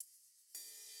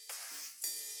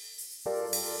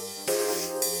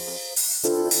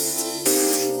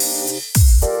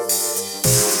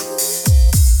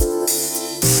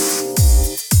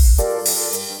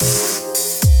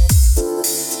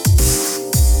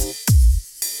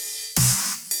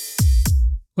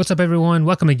What's up, everyone?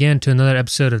 Welcome again to another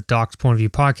episode of Doc's Point of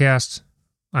View Podcast.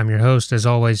 I'm your host, as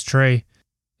always, Trey.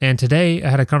 And today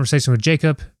I had a conversation with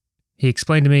Jacob. He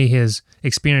explained to me his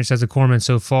experience as a corpsman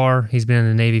so far. He's been in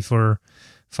the Navy for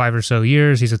 5 or so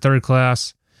years. He's a third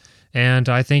class. And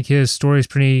I think his story is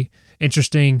pretty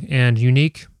interesting and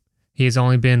unique. He has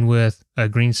only been with a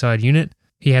green side unit.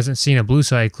 He hasn't seen a blue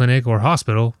side clinic or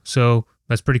hospital, so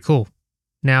that's pretty cool.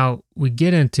 Now, we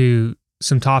get into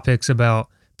some topics about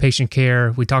patient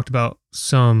care. We talked about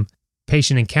some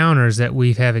patient encounters that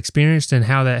we have experienced and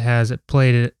how that has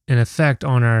played an effect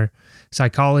on our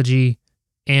psychology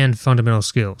and fundamental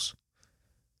skills.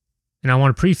 And I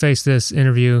want to preface this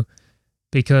interview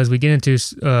because we get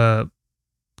into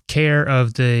care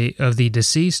of the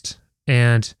deceased,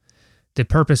 and the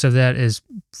purpose of that is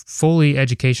fully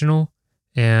educational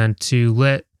and to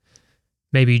let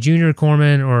maybe junior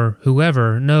corpsmen or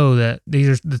whoever know that these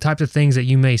are the types of things that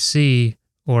you may see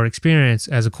or experience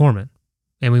as a corpsman.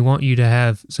 And we want you to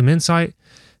have some insight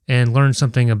and learn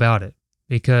something about it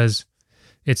because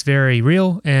it's very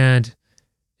real and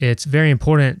it's very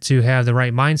important to have the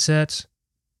right mindset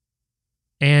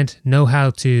and know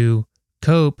how to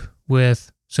cope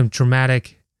with some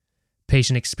traumatic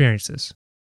patient experiences.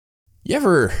 You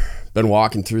ever been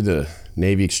walking through the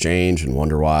Navy Exchange and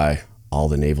wonder why all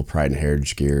the Naval Pride and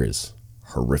Heritage gear is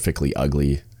horrifically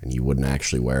ugly and you wouldn't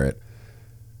actually wear it?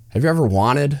 Have you ever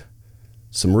wanted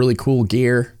some really cool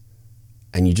gear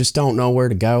and you just don't know where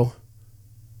to go?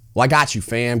 Well, I got you,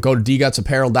 fam. Go to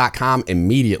dgutsapparel.com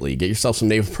immediately. Get yourself some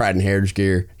Naval Pride and Heritage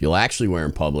gear you'll actually wear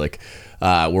in public.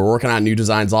 We're working on new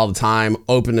designs all the time,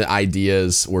 open to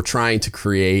ideas. We're trying to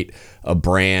create a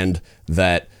brand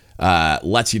that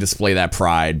lets you display that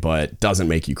pride, but doesn't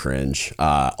make you cringe.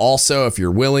 Also, if you're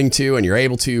willing to and you're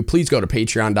able to, please go to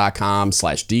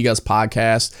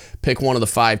patreon.com/dgutspodcast, pick one of the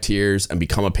 5 tiers, and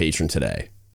become a patron today.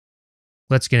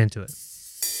 Let's get into it.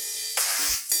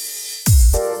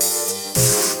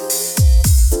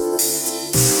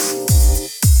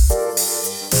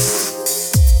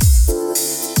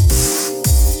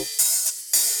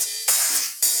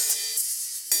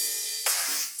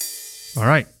 All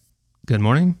right. Good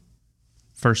morning.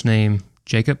 First name,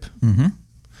 Jacob. Mm-hmm.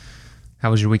 How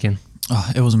was your weekend?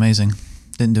 Oh, it was amazing.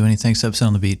 Didn't do anything except sit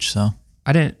on the beach, so.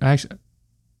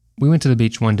 We went to the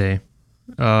beach one day.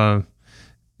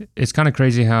 It's kind of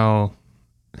crazy how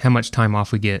much time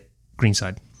off we get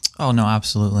greenside. Oh, no,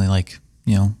 absolutely.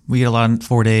 We get a lot of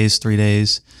 4 days, 3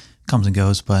 days, comes and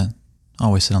goes, but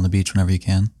always sit on the beach whenever you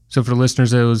can. So for the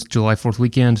listeners, it was July 4th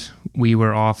weekend. We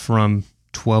were off from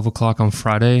 12 o'clock on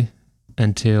Friday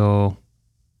until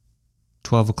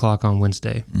 12 o'clock on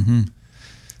Wednesday. Mm-hmm.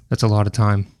 That's a lot of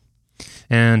time.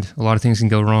 And a lot of things can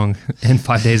go wrong in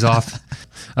 5 days off.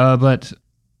 But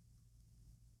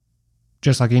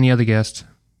just like any other guest,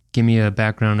 give me a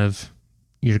background of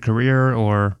your career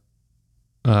or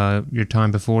your time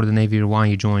before the Navy or why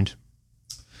you joined.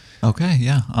 Okay,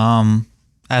 yeah.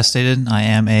 As stated, I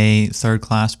am a third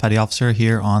class petty officer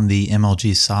here on the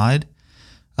MLG side.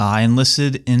 I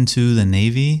enlisted into the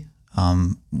Navy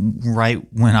right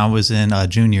when I was in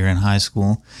junior in high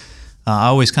school. I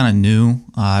always kind of knew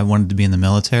I wanted to be in the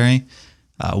military.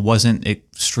 Wasn't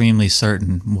extremely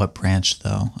certain what branch,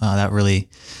 though. That really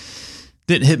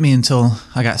didn't hit me until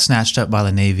I got snatched up by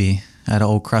the Navy. I had an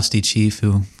old crusty chief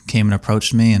who came and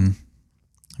approached me, and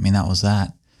that was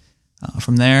that.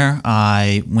 From there,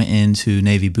 I went into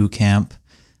Navy boot camp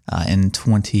in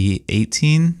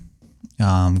 2018,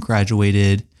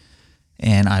 graduated,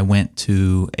 and I went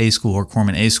to A school or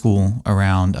Corpsman A school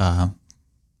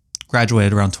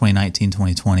graduated around 2019,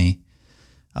 2020.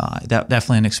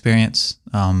 Definitely an experience,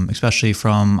 especially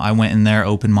I went in there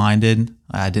open-minded.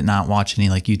 I did not watch any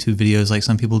YouTube videos like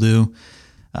some people do.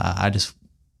 I just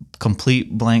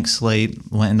complete blank slate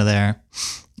went into there.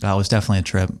 It was definitely a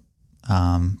trip.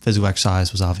 Physical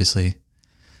exercise was obviously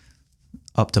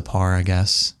up to par, I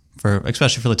guess,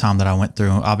 especially for the time that I went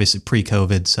through. Obviously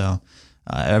pre-COVID, so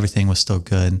everything was still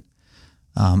good.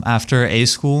 After A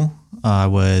school, I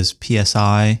was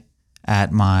PSI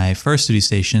at my first duty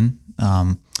station.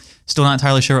 Still not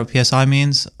entirely sure what PSI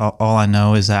means. All I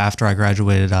know is that after I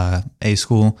graduated A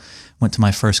school, went to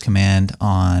my first command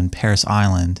on Paris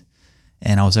Island,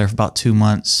 and I was there for about 2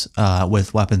 months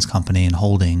with weapons company and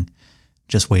holding,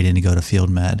 just waiting to go to field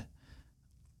med.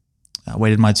 I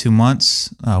waited my 2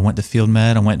 months, went to field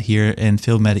med. I went here in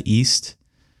field med East.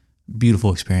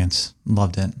 Beautiful experience.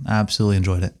 Loved it. Absolutely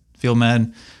enjoyed it. Field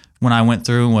med, when I went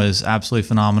through, was absolutely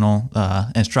phenomenal.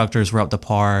 Instructors were up to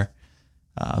par.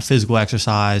 Physical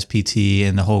exercise, PT,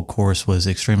 and the whole course was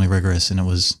extremely rigorous, and it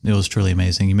was truly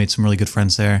amazing. You made some really good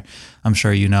friends there. I'm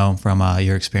sure you know from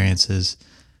your experiences.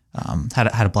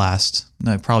 Had a blast.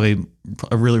 Probably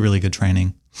a really, really good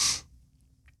training.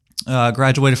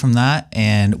 Graduated from that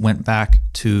and went back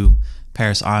to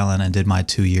Paris Island and did my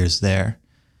 2 years there.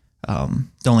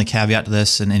 The only caveat to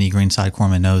this, and any Greenside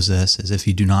corpsman knows this, is if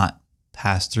you do not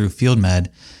pass through field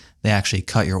med, they actually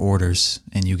cut your orders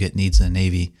and you get needs in the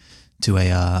Navy to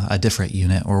a different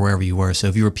unit or wherever you were. So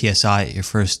if you were PSI at your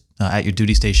first at your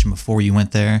duty station before you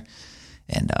went there,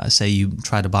 and say you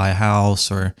tried to buy a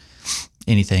house or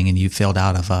anything and you failed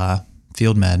out of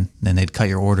field med, then they'd cut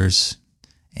your orders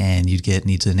and you'd get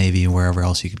needs in the Navy or wherever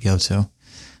else you could go to.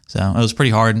 So it was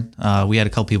pretty hard. We had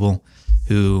a couple people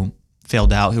who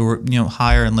failed out who were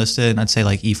higher enlisted, I'd say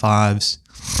like E5s,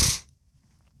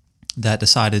 that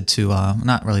decided to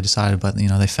not really decided, but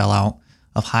they fell out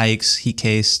of hikes, heat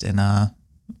cased, and it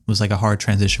was like a hard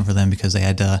transition for them because they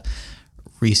had to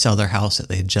resell their house that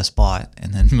they had just bought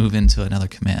and then move into another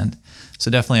command.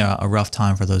 So definitely a rough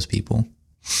time for those people.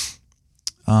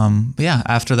 But yeah,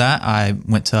 after that, I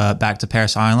went back to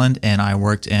Paris Island and I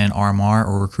worked in RMR,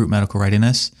 or Recruit Medical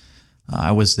Readiness.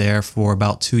 I was there for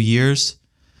about 2 years.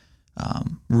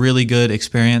 Really good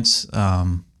experience.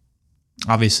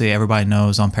 Obviously, everybody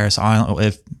knows on Paris Island,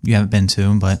 if you haven't been to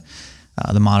them, but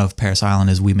the motto of Paris Island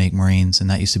is "We Make Marines," and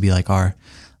that used to be like our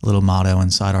little motto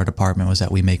inside our department, was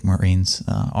that we make Marines.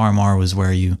 RMR was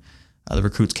where the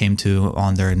recruits came to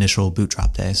on their initial boot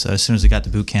drop day. So as soon as they got to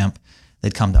boot camp,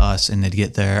 they'd come to us and they'd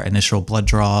get their initial blood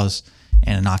draws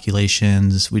and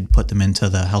inoculations. We'd put them into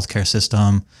the healthcare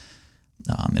system.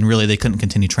 And really, they couldn't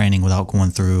continue training without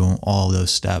going through all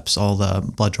those steps, all the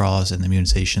blood draws and the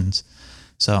immunizations.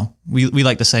 So we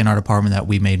like to say in our department that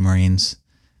we made Marines.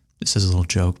 This is a little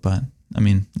joke, but I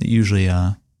mean, it usually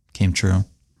came true.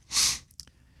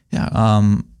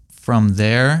 Yeah. From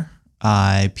there,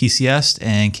 I PCS'd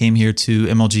and came here to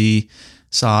MLG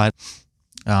side.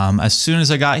 As soon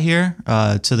as I got here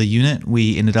to the unit,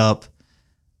 we ended up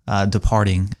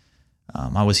departing.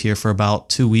 I was here for about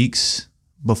 2 weeks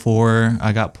before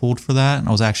I got pulled for that.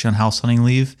 I was actually on house hunting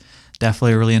leave.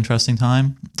 Definitely a really interesting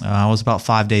time. I was about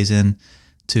 5 days in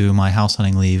to my house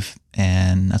hunting leave,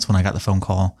 and that's when I got the phone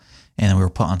call, and we were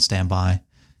put on standby,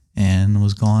 and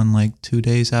was gone like 2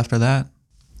 days after that.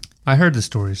 I heard the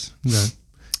stories.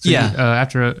 Yeah.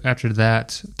 After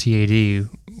that TAD,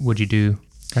 what'd you do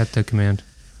at the command?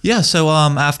 Yeah, so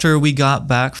after we got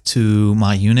back to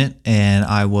my unit, and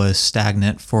I was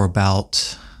stagnant for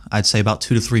I'd say about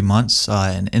 2 to 3 months.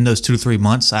 And in those 2 to 3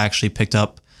 months, I actually picked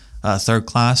up third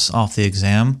class off the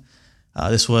exam.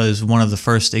 This was one of the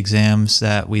first exams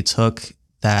that we took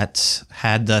that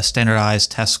had the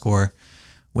standardized test score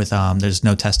with there's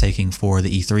no test taking for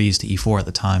the E3s to E4 at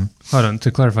the time. Hold on,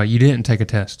 to clarify, you didn't take a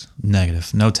test?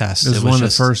 Negative, no test. This was one of the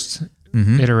first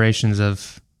iterations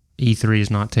of E3s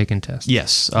not taking tests.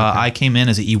 Yes, okay. I came in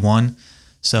as an E1,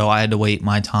 so I had to wait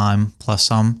my time plus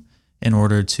some in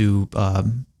order to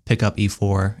pick up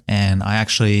E4. And I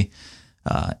actually,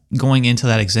 going into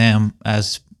that exam,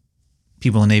 as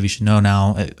people in the Navy should know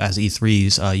now, as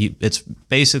E3s, it's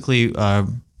basically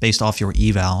based off your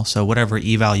eval. So whatever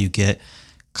eval you get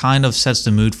kind of sets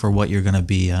the mood for what you're going to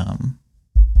be,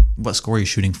 what score you're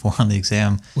shooting for on the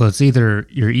exam. Well, it's either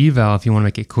your eval if you want to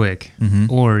make it quick,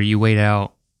 or you wait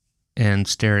out and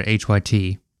stare at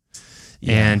HYT.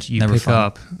 Yeah, and you pick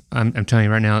up, I'm telling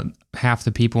you right now, half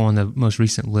the people on the most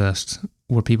recent list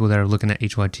were people that are looking at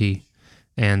HYT,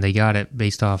 and they got it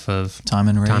based off of time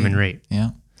and rate.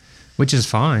 Yeah, which is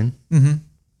fine. Mm-hmm.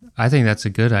 I think that's a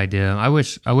good idea. I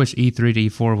wish E3 to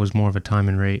E4 was more of a time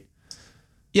and rate.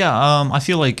 Yeah, I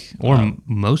feel like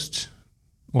most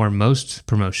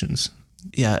promotions.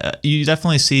 Yeah, you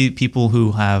definitely see people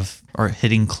who are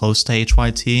hitting close to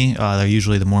HYT. They're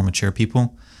usually the more mature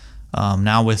people.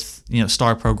 Now with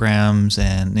STAR programs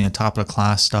and top of the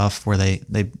class stuff where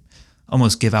they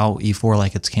almost give out E4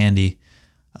 like it's candy.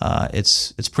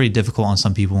 It's pretty difficult on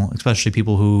some people, especially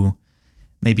people who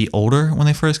may be older when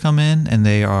they first come in, and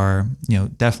they are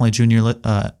definitely junior,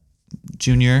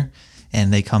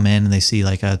 and they come in and they see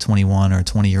like a 21 or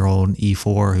 20-year-old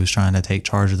E4 who's trying to take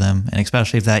charge of them, and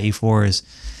especially if that E4 is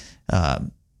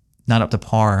not up to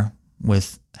par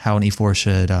with how an E4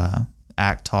 should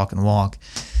act, talk, and walk,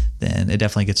 then it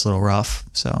definitely gets a little rough.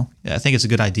 So yeah, I think it's a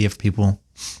good idea for people.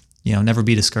 Never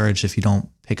be discouraged if you don't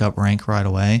pick up rank right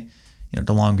away.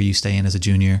 The longer you stay in as a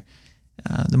junior,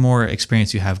 the more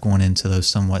experience you have going into those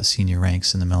somewhat senior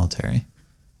ranks in the military.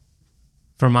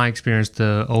 From my experience,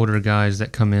 the older guys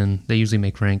that come in, they usually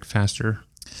make rank faster.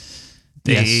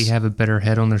 They have a better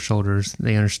head on their shoulders.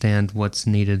 They understand what's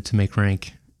needed to make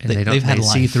rank, and they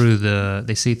see through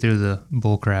the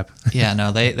bull crap. Yeah,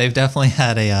 no, they've definitely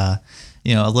had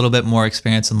a little bit more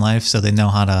experience in life, so they know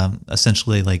how to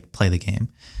essentially like play the game.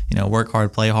 Work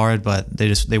hard, play hard, but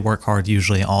they work hard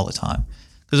usually all the time.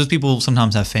 Because those people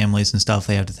sometimes have families and stuff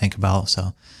they have to think about,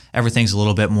 so everything's a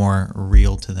little bit more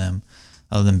real to them,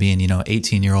 other than being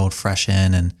 18-year-old fresh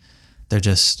in, and they're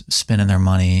just spending their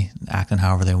money, acting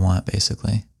however they want,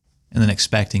 basically, and then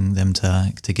expecting them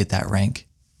to get that rank.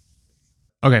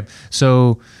 Okay,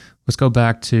 so let's go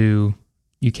back to,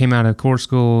 you came out of core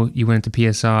school, you went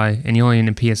to PSI, and you only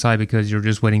went to PSI because you were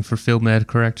just waiting for field med,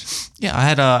 correct? Yeah,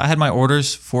 I had my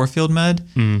orders for field med,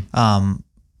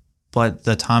 but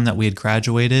the time that we had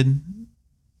graduated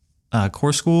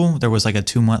core school, there was like a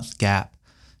 2-month gap.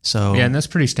 So yeah, and that's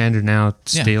pretty standard now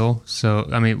still. Yeah. So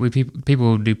I mean,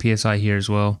 people do PSI here as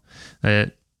well.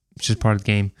 It's just part of the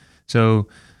game. So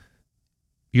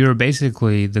you're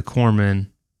basically the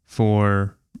corpsman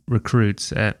for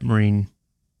recruits at Marine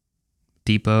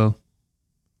Depot.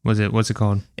 What's it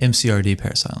called? MCRD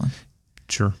Paris Island.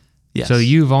 Sure. Yes. So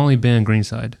you've only been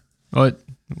Greenside.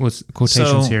 What's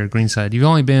quotations here? Greenside. You've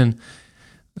only been.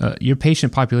 Your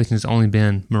patient population has only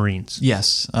been Marines.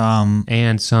 Yes.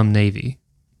 And some Navy.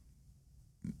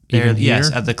 Yes,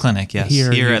 at the clinic. Yes,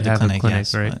 here at the clinic.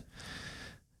 Yes, right. But.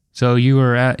 So you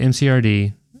were at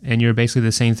MCRD, and you're basically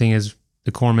the same thing as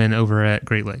the corpsman over at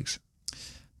Great Lakes.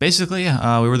 Basically,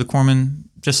 yeah. We were the corpsman,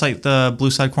 just like the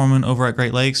Blue Side corpsman over at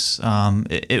Great Lakes.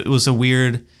 It was a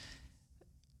weird,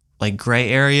 like, gray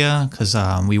area because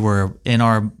we were in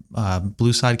our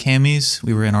Blue Side camis.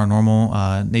 We were in our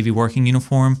normal Navy working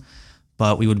uniform,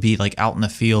 but we would be like out in the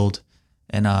field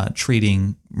and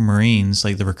treating Marines,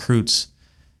 like the recruits,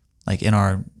 like in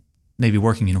our Navy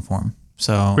working uniform.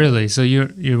 So really, so you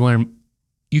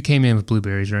came in with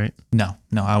blueberries, right? No,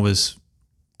 I was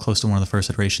close to one of the first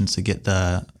iterations to get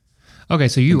the. Okay,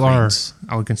 so you are,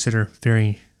 I would consider,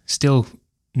 very still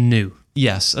new.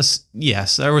 Yes.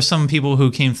 There were some people who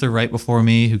came through right before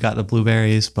me who got the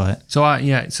blueberries, but so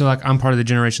like I'm part of the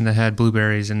generation that had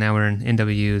blueberries, and now we're in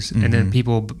NWs, and then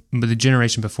but the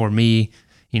generation before me,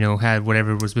 had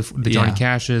whatever was before the Johnny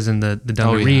Cashes and the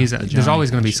Duncan Rees. There's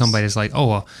always going to be somebody that's like, oh,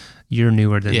 well, you're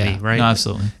newer than me, right? No,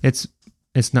 absolutely.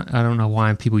 It's not. I don't know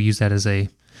why people use that as a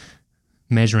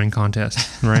measuring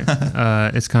contest, right?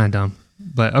 It's kind of dumb,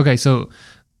 but okay. So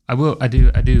I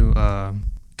do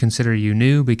consider you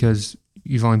new because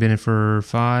you've only been in for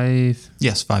 5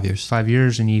 years. 5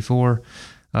 years in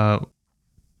E4.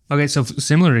 Okay, so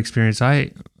similar experience.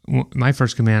 My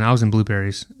first command, I was in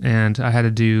blueberries, and I had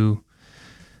to do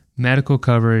medical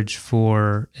coverage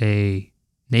for a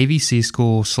Navy Sea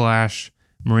School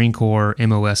 / Marine Corps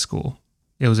MOS school.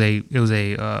 It was a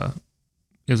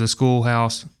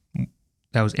schoolhouse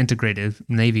that was integrated,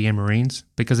 Navy and Marines,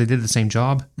 because they did the same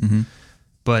job. Mm-hmm.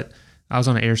 But I was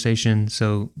on an air station,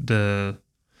 so it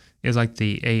was like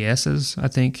the ASs, I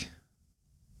think.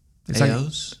 It's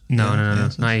AOs? Like, no,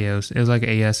 not AOs. It was like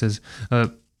ASs.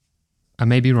 I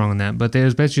may be wrong on that, but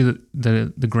there's basically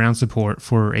the ground support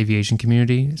for aviation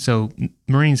community. So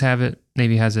Marines have it,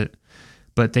 Navy has it,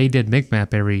 but they did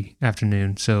MICMAP every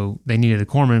afternoon, so they needed a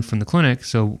corpsman from the clinic.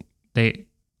 So I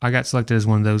got selected as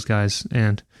one of those guys,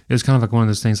 and it was kind of like one of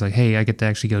those things like, hey, I get to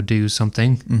actually go do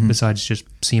something besides just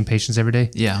seeing patients every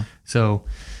day. Yeah. So,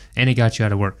 and it got you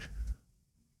out of work,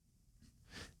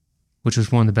 which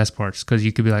was one of the best parts, because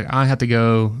you could be like, I have to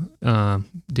go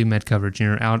do med coverage.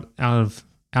 You're out of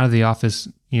the office.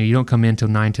 You don't come in till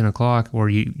 9-10 o'clock, or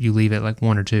you leave at like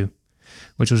 1 or 2,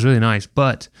 which was really nice.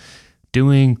 But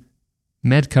doing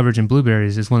med coverage in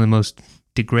blueberries is one of the most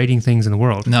degrading things in the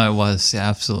world. No, it was. Yeah,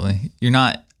 absolutely. You're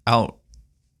not out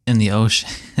in the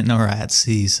ocean or at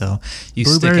sea, so you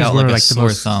stick out like a sore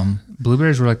thumb.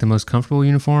 Blueberries were like the most comfortable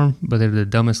uniform, but they're the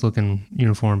dumbest looking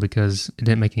uniform because it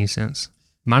didn't make any sense.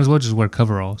 Might as well just wear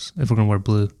coveralls if we're going to wear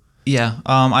blue. Yeah,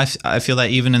 I feel that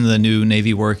even in the new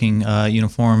Navy working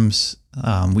uniforms,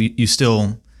 you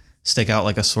still stick out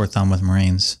like a sore thumb with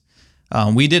Marines.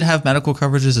 We did have medical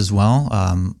coverages as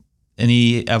well.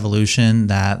 Any evolution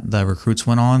that the recruits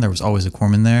went on, there was always a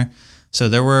corpsman there. So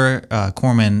there were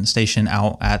corpsmen stationed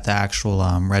out at the actual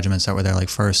regiments that were there, like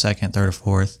 1st, 2nd, 3rd,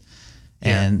 or 4th.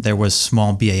 And there was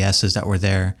small BASs that were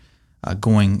there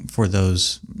going for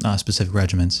those specific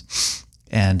regiments.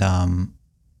 And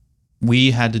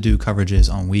we had to do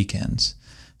coverages on weekends.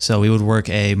 So we would work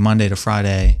a Monday to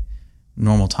Friday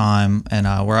normal time. And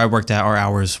where I worked at, our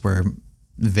hours were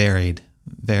varied,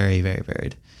 very, very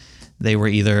varied. They were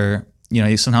either,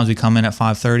 sometimes we come in at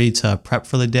 5:30 to prep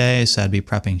for the day. So I'd be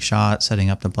prepping shots,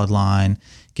 setting up the bloodline,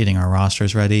 getting our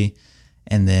rosters ready.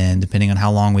 And then depending on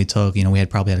how long we took, we had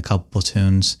probably had a couple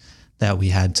platoons that we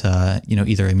had to,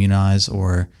 either immunize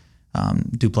or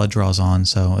do blood draws on.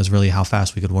 So it was really how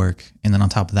fast we could work. And then on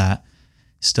top of that,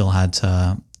 still had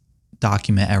to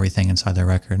document everything inside their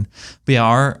record. But yeah,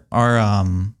 our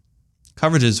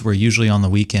coverages were usually on the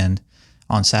weekend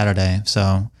on Saturday.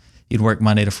 So you'd work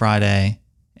Monday to Friday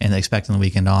and expecting the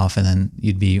weekend off, and then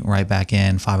you'd be right back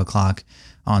in 5 o'clock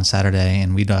on Saturday,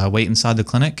 and we'd wait inside the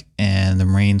clinic, and the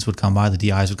Marines would come by, the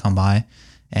DIs would come by,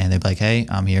 and they'd be like, "Hey,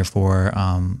 I'm here for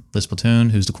this platoon.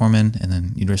 Who's the corpsman?" And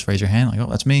then you'd just raise your hand, like, "Oh,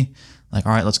 that's me." Like,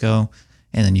 "All right, let's go."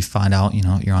 And then you find out,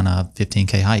 you're on a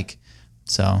 15K hike.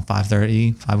 So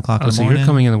 5:30, 5 o'clock in the morning. So you're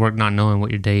coming into work not knowing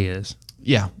what your day is.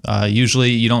 Yeah.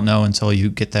 Usually you don't know until you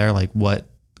get there, like what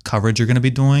coverage you're going to be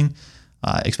doing,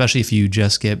 especially if you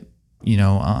just get,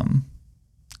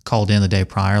 called in the day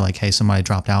prior, like, hey, somebody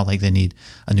dropped out, like they need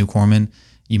a new corpsman.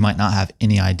 You might not have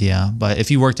any idea. But if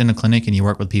you worked in a clinic and you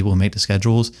work with people who make the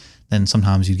schedules, then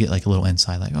sometimes you get like a little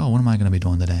insight, like, oh, what am I going to be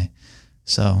doing today?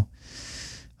 So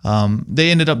they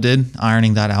ended up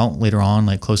ironing that out later on,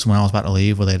 like close to when I was about to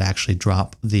leave, where they'd actually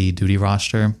drop the duty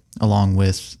roster along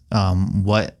with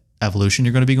what evolution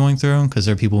you're going to be going through. Because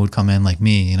there are people who would come in like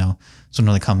me,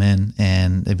 sometimes they come in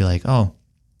and they'd be like, oh,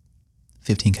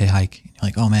 15K hike. You're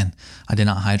like, oh man, I did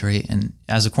not hydrate. And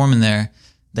as a corpsman there,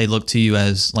 they look to you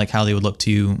as like how they would look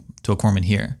to you to a corpsman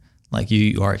here. Like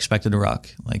you are expected to ruck.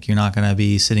 Like you're not going to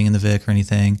be sitting in the Vic or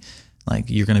anything. Like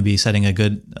you're going to be setting a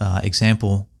good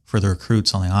example for the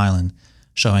recruits on the island,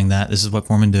 showing that this is what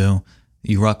corpsmen do.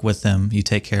 You ruck with them. You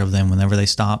take care of them whenever they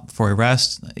stop for a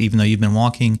rest. Even though you've been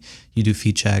walking, you do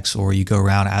feed checks, or you go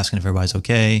around asking if everybody's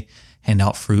okay, hand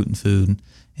out fruit and food,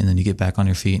 and then you get back on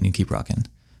your feet and you keep rucking.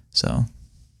 So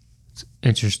it's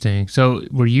interesting. So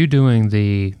were you doing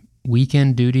the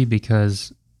weekend duty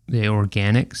because the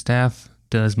organic staff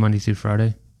does Monday through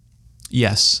Friday?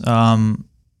 Yes.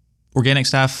 Organic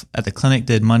staff at the clinic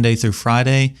did Monday through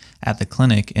Friday at the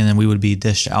clinic, and then we would be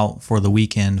dished out for the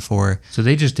weekend for... So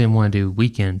they just didn't want to do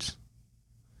weekends,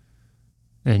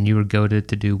 and you were goaded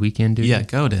to do weekend duty? Yeah,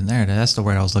 goaded. There it is. That's the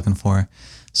word I was looking for.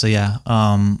 So yeah,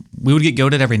 we would get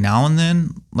goaded every now and then.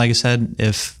 Like I said,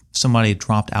 if somebody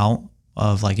dropped out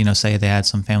of, like, say they had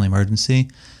some family emergency,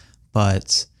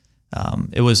 but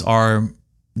it was our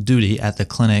duty at the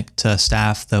clinic to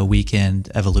staff the weekend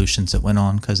evolutions that went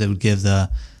on, because it would give the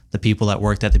people that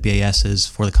worked at the BASs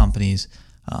for the companies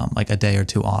like a day or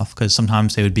two off, because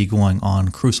sometimes they would be going on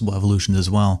crucible evolutions as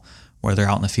well, where they're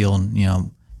out in the field,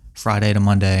 Friday to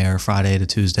Monday or Friday to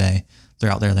Tuesday.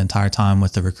 They're out there the entire time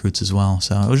with the recruits as well.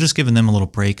 So it was just giving them a little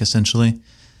break essentially.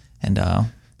 And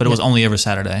but it was only every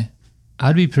Saturday.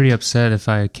 I'd be pretty upset if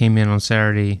I came in on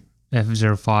Saturday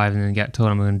F05 and then got told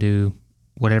I'm going to do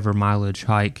whatever mileage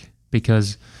hike,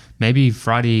 because maybe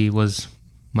Friday was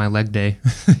my leg day,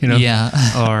 Yeah.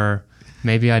 Or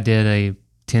maybe I did a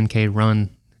 10K run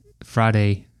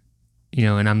Friday,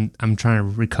 and I'm trying to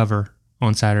recover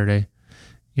on Saturday.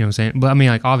 You know what I'm saying? But I mean,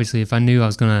 like, obviously if I knew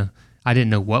I didn't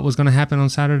know what was going to happen on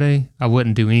Saturday, I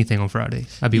wouldn't do anything on Friday.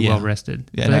 I'd be well rested.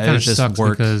 Yeah, but that kind of sucks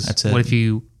work. Because what if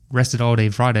you rested all day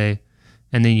Friday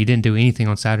and then you didn't do anything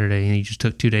on Saturday and you just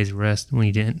took 2 days of rest when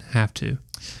you didn't have to?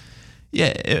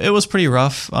 Yeah, it was pretty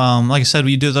rough. Like I said,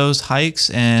 we do those hikes,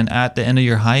 and at the end of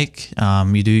your hike,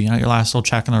 you do your last little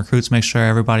check on the recruits, make sure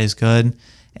everybody's good,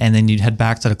 and then you'd head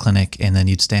back to the clinic, and then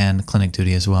you'd stand clinic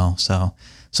duty as well. So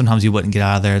sometimes you wouldn't get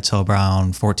out of there until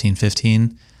around 14,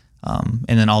 15. And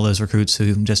then all those recruits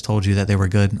who just told you that they were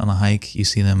good on the hike, you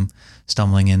see them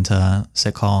stumbling into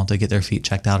sick call to get their feet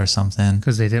checked out or something.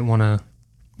 Because they didn't want to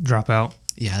drop out?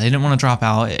 Yeah, they didn't want to drop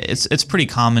out. It's pretty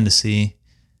common to see.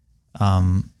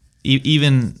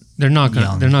 Even they're not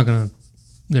gonna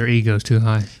their ego's too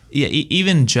high. Yeah,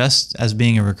 even just as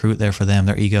being a recruit there for them,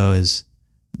 their ego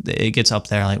it gets up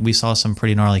there. Like, we saw some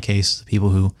pretty gnarly cases of people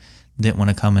who didn't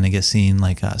want to come in and get seen.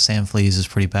 Like sand fleas is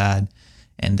pretty bad,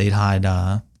 and they'd hide.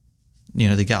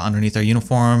 They got underneath their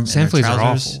uniform. Sand fleas are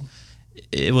awful.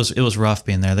 It was rough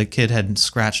being there. The kid had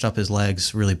scratched up his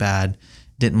legs really bad.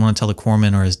 Didn't want to tell the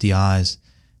corpsman or his DIs,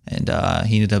 and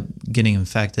he ended up getting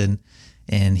infected,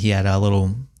 and he had a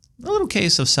little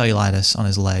case of cellulitis on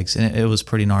his legs, and it was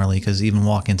pretty gnarly, because even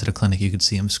walking into the clinic, you could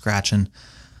see him scratching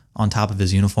on top of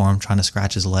his uniform, trying to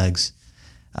scratch his legs,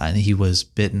 and he was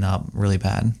bitten up really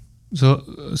bad. So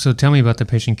tell me about the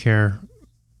patient care.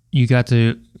 You got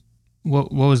to,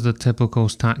 what was the typical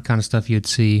kind of stuff you'd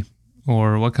see,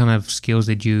 or what kind of skills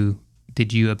did you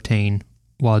obtain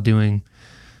while doing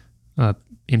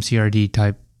MCRD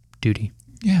type duty?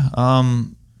 Yeah.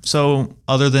 So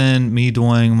other than me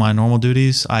doing my normal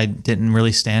duties, I didn't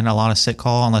really stand a lot of sick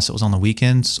call unless it was on the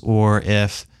weekends, or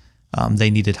if they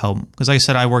needed help. Because like I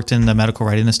said, I worked in the medical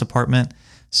readiness department,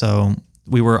 so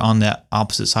we were on the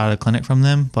opposite side of the clinic from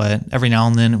them, but every now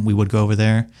and then we would go over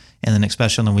there, and then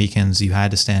especially on the weekends, you had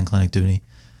to stand clinic duty.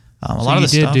 A lot of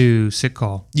the you did stuff. do sick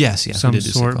call, Yes, we some did do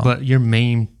sick sort, call. but your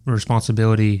main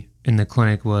responsibility in the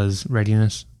clinic was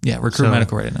readiness. Yeah, recruit So-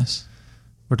 medical readiness.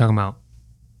 We're talking about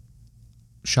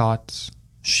shots,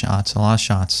 Shots, a lot of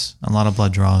shots, a lot of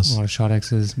blood a draws. lot of shot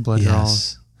X's, blood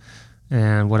draws,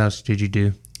 and what else did you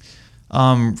do?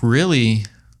 Really,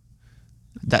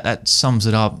 that sums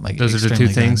it up. Like Those are the two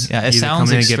extremely good. things. Yeah, it Either sounds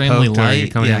come in and get extremely poked, or light. you're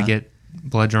coming in Yeah. and get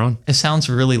blood drawn. It sounds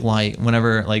really light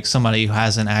whenever like somebody who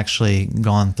hasn't actually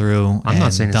gone through. I'm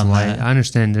not saying it's done light. that. I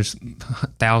understand there's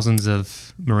thousands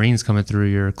of Marines coming through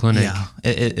your clinic. Yeah,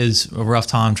 it is a rough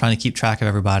time trying to keep track of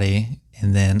everybody,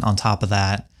 and then on top of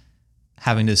that,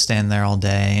 having to stand there all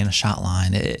day in a shot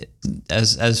line.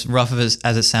 As rough as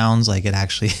it sounds, like it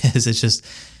actually is. It's just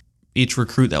each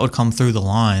recruit that would come through the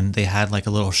line, they had like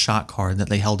a little shot card that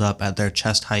they held up at their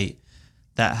chest height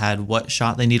that had what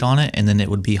shot they need on it, and then it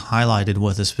would be highlighted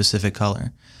with a specific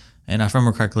color. And if I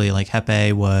remember correctly, like Hep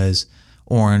A was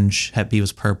orange, Hep B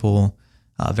was purple,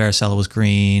 varicella was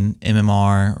green,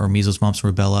 MMR or measles, mumps,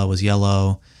 rubella was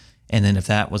yellow, and then if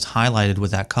that was highlighted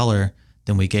with that color,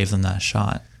 then we gave them that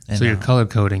shot. And, So you're color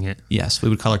coding it. yes, we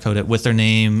would color code it with their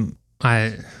name.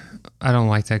 I don't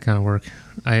like that kind of work.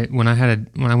 When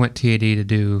I went TAD to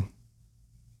do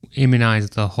immunize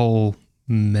the whole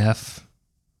MEF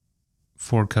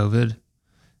for COVID,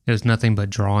 it was nothing but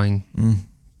drawing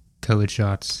COVID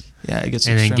shots Yeah, it gets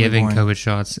and then extremely giving boring. COVID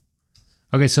shots.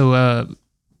 Okay, so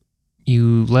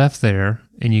you left there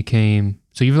and you came.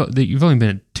 So you've only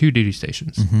been at 2 duty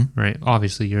stations, right?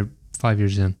 Obviously, you're 5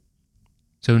 years in.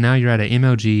 So now you're at an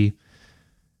MLG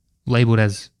labeled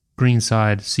as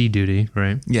Greenside Sea Duty,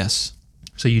 right? Yes.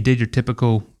 So you did your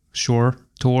typical shore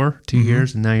tour, 2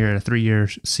 years, and now you're at a 3-year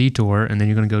sea tour, and then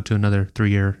you're going to go to another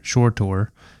 3-year shore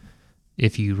tour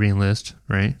if you reenlist,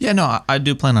 right? Yeah, no, I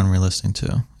do plan on relisting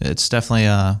too. It's definitely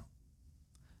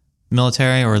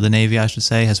military, or the Navy, I should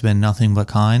say, has been nothing but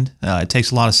kind. It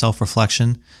takes a lot of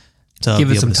self-reflection to Give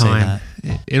be it able some to say time.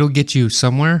 that. It'll get you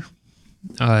somewhere.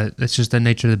 It's just the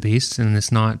nature of the beast, and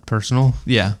it's not personal.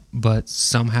 Yeah. But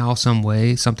somehow, some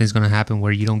way, something's going to happen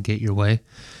where you don't get your way.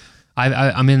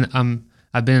 I've been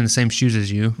in the same shoes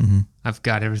as you. I've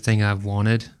got everything I've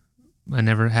wanted. I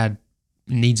never had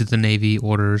needs of the Navy,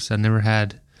 orders. I never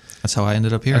had That's how I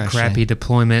ended up here, a actually. crappy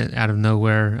deployment out of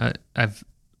nowhere.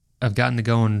 I've gotten to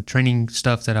go on training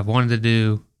stuff that I've wanted to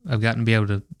do. I've gotten to be able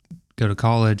to go to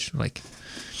college. Like,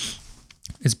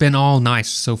 it's been all nice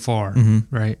so far,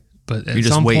 right? But You're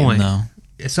just waiting, though.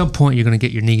 At some point, you're going to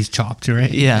get your knees chopped,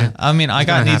 right? Yeah. I mean, I It's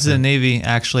got gonna needs of the happen. Navy,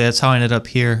 actually. That's how I ended up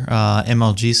here,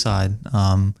 MLG side.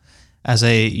 As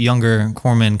a younger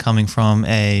corpsman coming from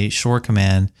a shore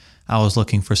command, I was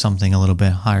looking for something a little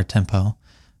bit higher tempo.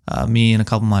 Me and a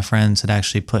couple of my friends had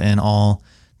actually put in all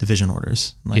division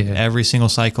orders. Like Yeah. every single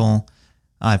cycle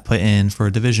I put in for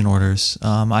division orders.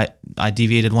 I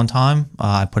deviated one time.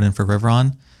 I put in for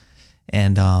Riveron.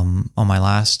 And on my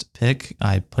last pick,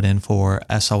 I put in for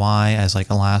SOI as like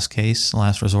a last case,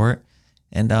 last resort.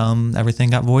 And everything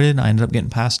got voided. I ended up getting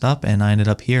passed up, and I ended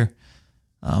up here.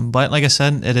 But like I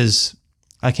said,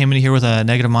 I came in here with a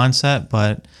negative mindset,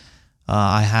 but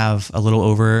I have a little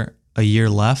over a year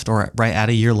left, or right at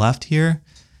a year left here.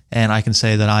 And I can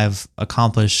say that I've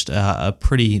accomplished a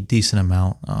pretty decent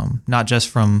amount, not just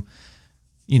from,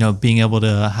 being able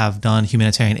to have done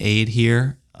humanitarian aid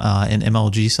here in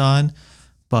MLG side,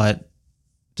 but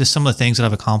just some of the things that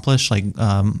I've accomplished, like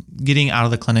getting out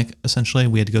of the clinic. Essentially,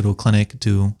 we had to go to a clinic,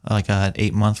 do like an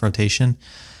 8-month rotation.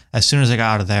 As soon as I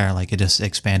got out of there, like it just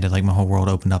expanded, like my whole world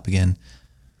opened up again.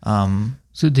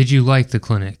 So did you like the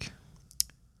clinic?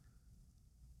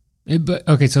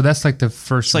 Okay, so that's like the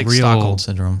first It's like real Stockholm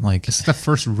syndrome. Like It's the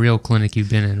first real clinic you've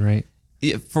been in, right?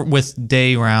 with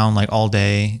day round, like all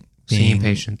day Seeing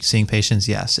patients. Seeing patients,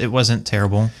 yes, it wasn't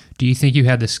terrible. Do you think you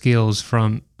had the skills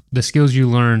you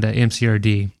learned at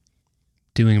MCRD,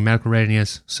 doing medical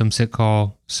readiness, some sick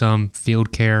call, some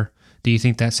field care? Do you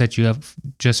think that set you up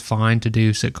just fine to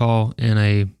do sick call in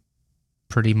a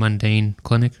pretty mundane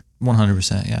clinic?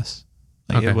 100%, yes.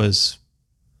 Like Okay. It was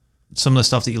some of the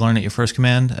stuff that you learn at your first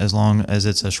command, as long as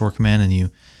it's a short command and you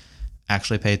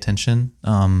actually pay attention.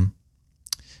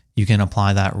 You can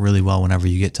apply that really well whenever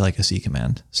you get to like a C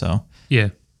command. So Yeah.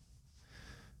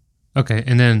 Okay,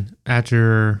 and then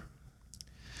after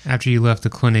you left the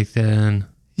clinic, then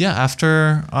yeah,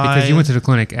 after because you went to the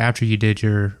clinic after you did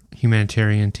your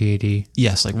humanitarian TAD.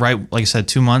 yes, like I said,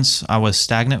 2 months I was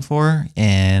stagnant for,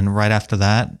 and right after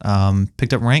that,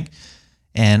 picked up rank,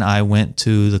 and I went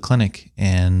to the clinic.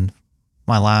 And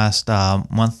my last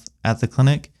month at the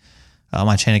clinic,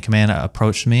 my chain of command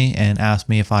approached me and asked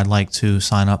me if I'd like to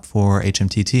sign up for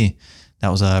HMTT. That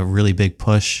was a really big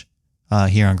push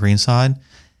here on Greenside.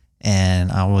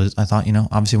 And I thought,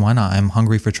 obviously why not? I'm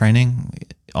hungry for training.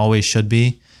 Always should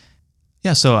be.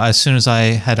 Yeah. So as soon as I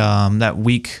had, that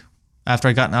week after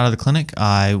I gotten out of the clinic,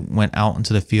 I went out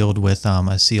into the field with, a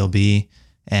CLB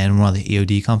and one of the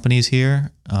EOD companies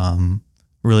here.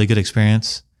 Really good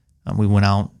experience. We went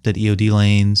out, did EOD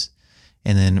lanes,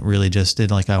 and then really just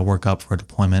did like a workup for a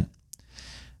deployment.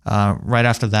 Right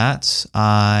after that,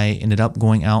 I ended up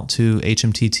going out to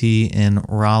HMTT in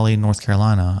Raleigh, North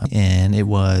Carolina, and it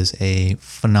was a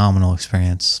phenomenal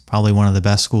experience. Probably one of the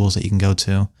best schools that you can go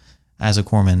to as a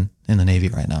corpsman in the Navy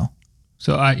right now.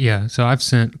 So I've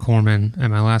sent corpsmen at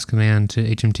my last command to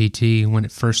HMTT when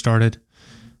it first started,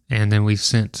 and then we've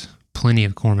sent plenty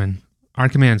of corpsmen. Our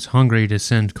command's hungry to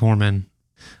send corpsmen.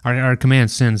 Our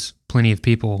command sends plenty of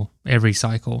people every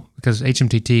cycle because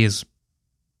HMTT is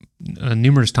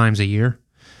numerous times a year,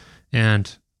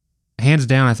 and hands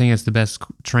down, I think it's the best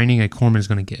training a corpsman is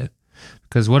going to get.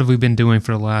 Because what have we been doing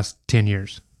for the last 10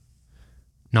 years?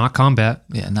 Not combat.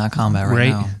 Yeah, not combat right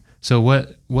now. So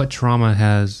what trauma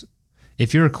has,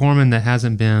 if you're a corpsman that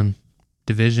hasn't been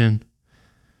division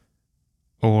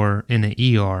or in an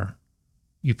ER,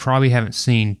 you probably haven't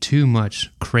seen too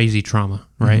much crazy trauma,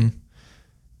 right? Mm-hmm.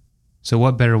 So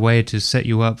what better way to set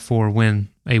you up for when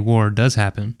a war does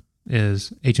happen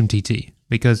is HMTT,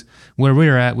 because where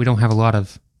we're at, we don't have a lot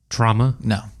of trauma.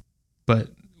 No. But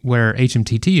where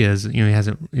HMTT is,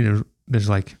 there's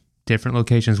like different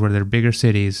locations where they're bigger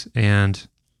cities and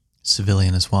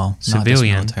civilian as well.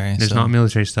 Civilian. Not just military. There's not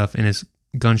military stuff, and it's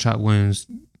gunshot wounds,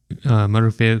 motor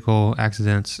vehicle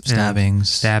accidents,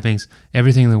 stabbings,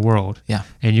 everything in the world. Yeah.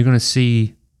 And you're going to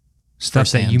see stuff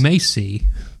firsthand that you may see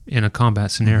in a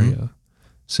combat scenario. Mm-hmm.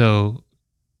 So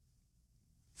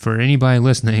for anybody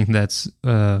listening that's,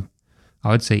 I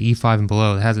would say E5 and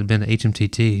below that hasn't been to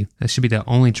HMTT, that should be the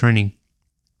only training.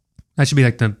 That should be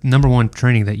like the number one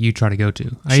training that you try to go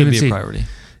to. Should be a priority.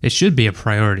 It should be a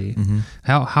priority. Mm-hmm.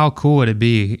 How cool would it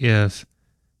be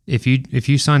if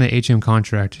you sign an HM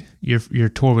contract, your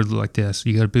tour would look like this.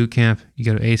 You go to boot camp, you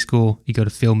go to A school, you go to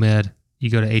field med, you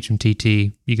go to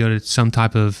HMTT, you go to some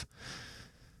type of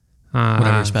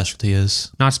whatever specialty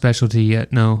is. Not specialty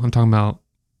yet. No, I'm talking about,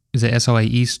 is it SOA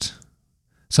East?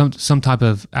 Some type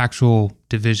of actual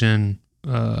division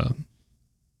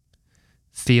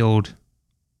field.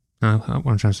 What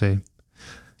I'm trying to say.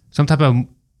 Some type of.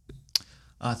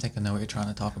 I think I know what you're trying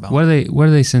to talk about. Where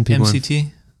do they send people? MCT?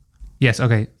 In? Yes.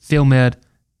 Okay. Field med,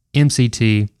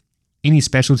 MCT, any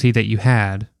specialty that you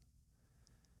had,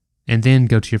 and then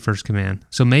go to your first command.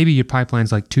 So maybe your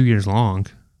pipeline's like 2 years long,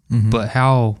 mm-hmm. but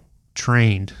how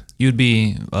trained? You'd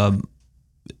be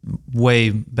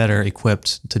way better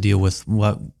equipped to deal with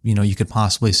what you could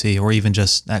possibly see, or even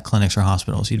just at clinics or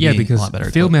hospitals. You'd be because a lot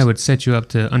better field equipped. med would set you up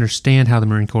to understand how the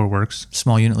Marine Corps works.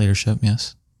 Small unit leadership,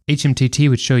 yes. HMTT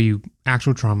would show you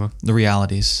actual trauma. The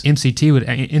realities. MCT would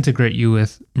integrate you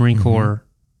with Marine mm-hmm. Corps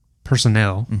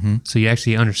personnel, mm-hmm. so you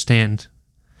actually understand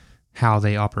how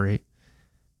they operate.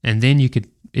 And then you could,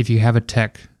 if you have a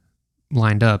tech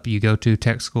lined up, you go to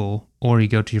tech school or you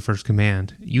go to your first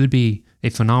command. You would be a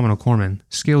phenomenal corpsman,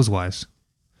 skills-wise.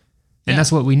 And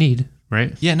that's what we need,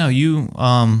 right? Yeah, no, I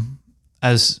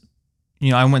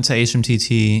went to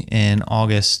HMTT in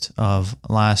August of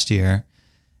last year,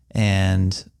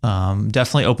 and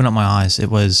definitely opened up my eyes. It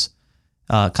was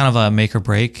kind of a make or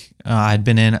break. I'd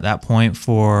been in at that point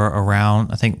for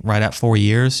around, I think, right at 4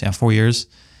 years. Yeah, 4 years.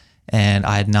 And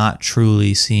I had not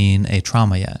truly seen a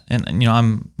trauma yet. And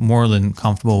I'm more than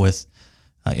comfortable with,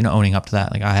 owning up to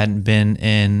that. Like, I hadn't been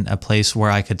in a place where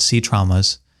I could see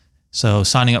traumas. So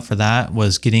signing up for that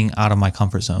was getting out of my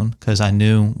comfort zone, because I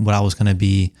knew what I was going to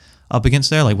be up against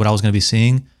there, like what I was going to be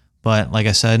seeing. But like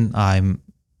I said, I'm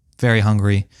very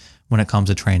hungry when it comes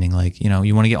to training. Like, you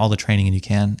want to get all the training and you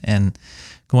can. And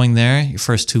going there, your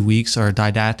first 2 weeks are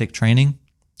didactic training.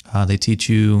 They teach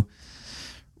you,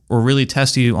 or really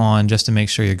test you on, just to make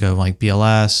sure you're good, like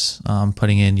BLS,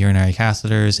 putting in urinary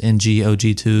catheters, NG,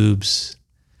 OG tubes.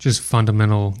 Just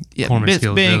fundamental corpsman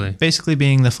skills, really. Basically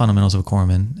being the fundamentals of a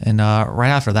corpsman. And right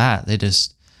after that, you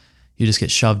just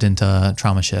get shoved into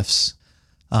trauma shifts.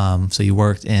 So you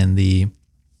worked in the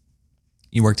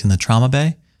trauma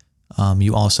bay.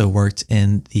 You also worked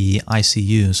in the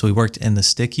ICU. So we worked in the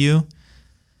STICU,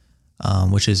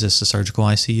 which is just a surgical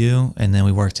ICU. And then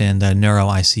we worked in the neuro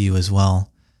ICU as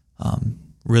well.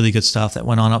 Really good stuff that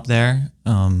went on up there.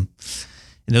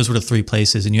 And those were the three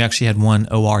places. And you actually had one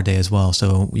OR day as well.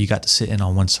 So you got to sit in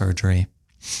on one surgery.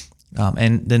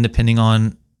 And then depending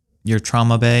on your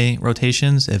trauma bay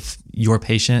rotations, if your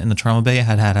patient in the trauma bay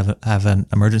had have an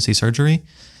emergency surgery,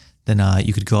 then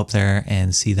you could go up there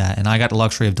and see that. And I got the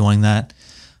luxury of doing that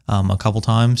a couple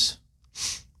times.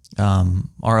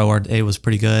 Our ORA was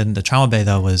pretty good. The trauma bay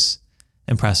though was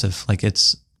impressive. Like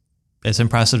it's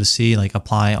impressive to see like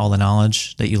apply all the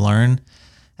knowledge that you learn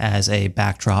as a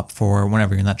backdrop for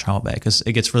whenever you're in that trauma bay, because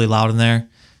it gets really loud in there.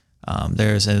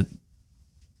 There's a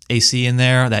AC in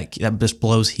there that just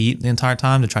blows heat the entire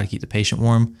time to try to keep the patient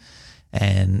warm.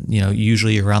 And,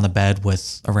 usually you're around the bed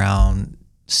with around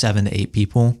 7 to 8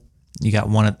 people. You got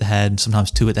 1 at the head,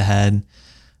 sometimes 2 at the head,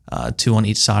 2 on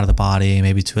each side of the body,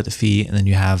 maybe 2 at the feet. And then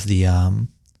you have the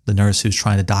nurse who's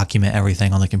trying to document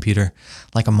everything on the computer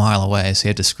like a mile away. So you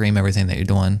have to scream everything that you're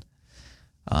doing.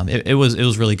 It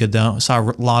was really good though. I saw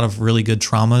a lot of really good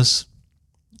traumas,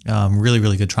 really,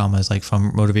 really good traumas, like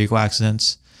from motor vehicle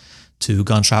accidents to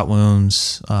gunshot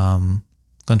wounds.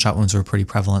 Gunshot wounds were pretty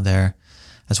prevalent there,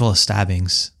 as well as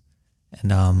stabbings.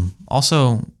 And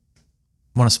also,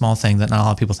 one small thing that not a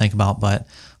lot of people think about, but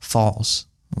falls.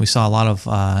 We saw a lot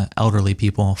of elderly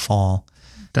people fall.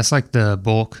 That's like the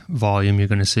bulk volume you're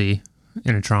going to see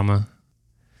in a trauma.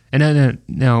 And then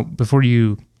now, before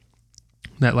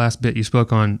that last bit you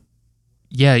spoke on,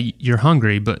 yeah, you're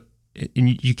hungry, but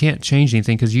you can't change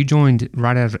anything because you joined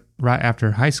right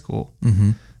after high school.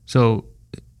 Mm-hmm. So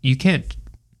you can't.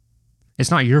 It's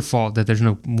not your fault that there's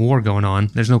no war going on.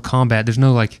 There's no combat. There's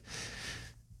no like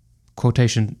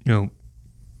quotation,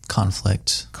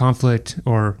 conflict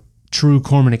or true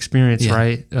Corpsman experience, yeah.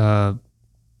 right?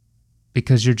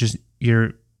 Because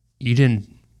you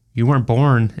weren't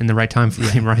born in the right time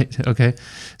frame, right? Okay,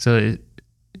 so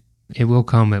it will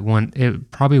come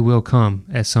it probably will come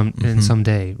at in some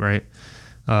day, right?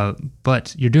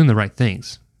 But you're doing the right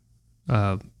things,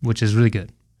 which is really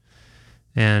good.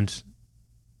 And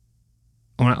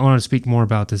I want to speak more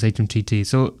about this HMTT.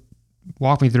 So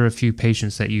walk me through a few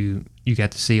patients that you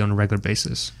got to see on a regular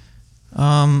basis.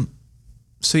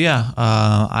 So yeah,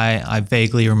 I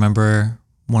vaguely remember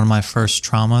one of my first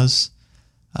traumas.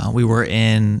 We were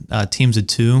in teams of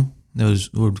 2.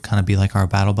 Those would kind of be like our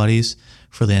battle buddies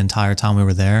for the entire time we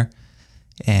were there.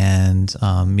 And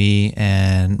me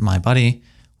and my buddy,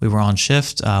 we were on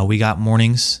shift. We got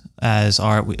mornings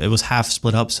it was half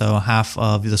split up. So half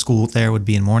of the school there would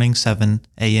be in morning, 7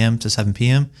 a.m. to 7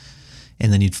 p.m.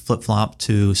 And then you'd flip flop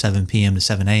to 7 p.m. to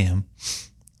 7 a.m.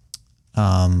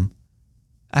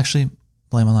 Actually,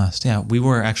 blame on last. Yeah, we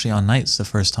were actually on nights the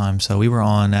first time. So we were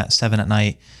on at 7 at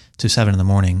night to 7 in the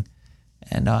morning.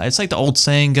 And it's like the old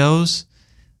saying goes,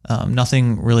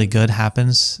 nothing really good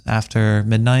happens after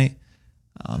midnight.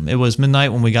 It was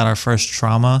midnight when we got our first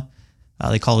trauma.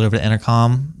 They called it over the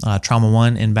intercom, trauma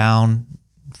 1 inbound,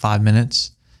 5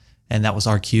 minutes. And that was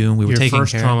our cue. We were taking care. Your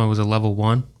first trauma was a level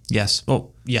 1? Yes. Oh,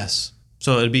 yes.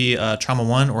 So it'd be a trauma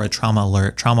 1 or a trauma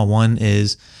alert. Trauma 1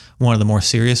 is one of the more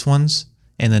serious ones.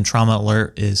 And then trauma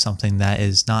alert is something that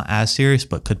is not as serious,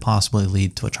 but could possibly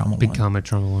lead to a trauma 1. Become a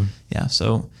trauma 1. Yeah.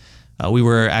 So we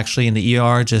were actually in the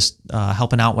ER just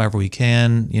helping out wherever we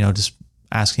can, just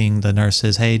asking the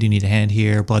nurses, hey, do you need a hand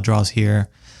here? Blood draws here.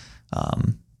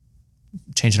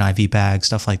 Change an IV bag,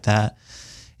 stuff like that.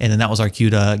 And then that was our cue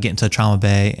to get into a trauma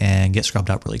bay and get scrubbed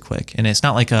up really quick. And it's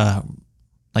not like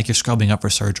you're scrubbing up for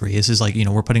surgery. This is like,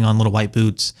 we're putting on little white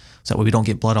boots so that way we don't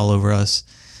get blood all over us.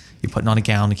 You're putting on a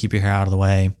gown to keep your hair out of the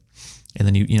way. And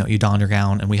then you don your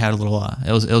gown. And we had a little,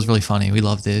 it was really funny. We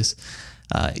loved this.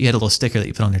 You had a little sticker that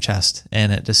you put on your chest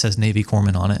and it just says Navy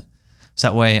Corpsman on it. So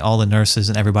that way all the nurses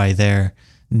and everybody there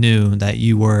knew that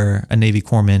you were a Navy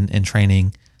Corpsman in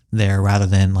training there rather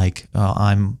than like,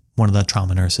 I'm one of the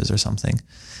trauma nurses or something.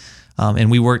 And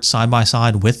we worked side by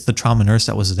side with the trauma nurse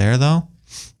that was there though.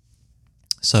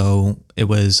 So it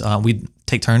was, we'd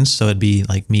take turns. So it'd be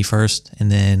like me first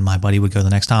and then my buddy would go the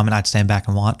next time and I'd stand back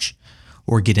and watch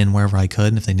or get in wherever I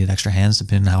could if they need extra hands,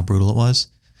 depending on how brutal it was.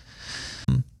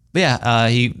 But yeah,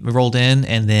 he rolled in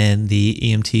and then the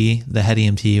EMT, the head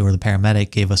EMT or the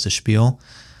paramedic gave us the spiel.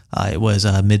 It was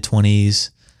mid-20s,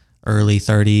 early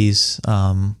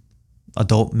 30s,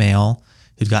 adult male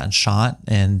who'd gotten shot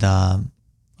and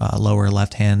lower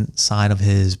left-hand side of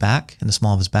his back, in the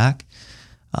small of his back.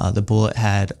 The bullet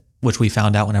had, which we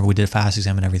found out whenever we did a fast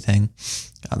exam and everything,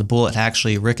 the bullet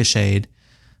actually ricocheted.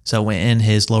 So it went in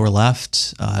his lower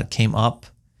left, came up,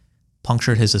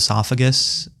 punctured his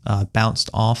esophagus, bounced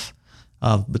off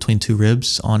between 2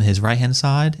 ribs on his right-hand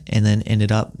side, and then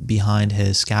ended up behind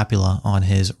his scapula on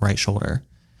his right shoulder.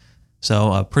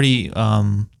 So a pretty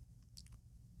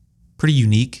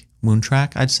unique wound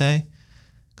track, I'd say,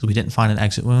 because we didn't find an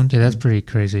exit wound. Yeah, that's pretty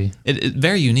crazy. It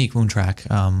very unique wound track.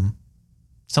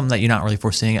 Something that you're not really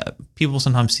foreseeing. People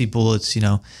sometimes see bullets,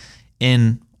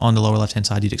 on the lower left-hand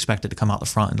side. You'd expect it to come out the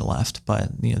front and the left, but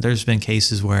there's been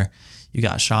cases where you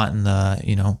got shot in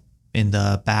the, in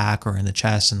the back or in the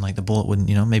chest, and like the bullet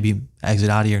wouldn't, maybe exit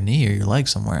out of your knee or your leg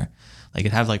somewhere. Like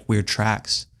it'd have like weird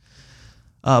tracks.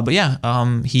 But yeah,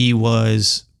 he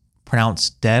was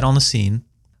pronounced dead on the scene.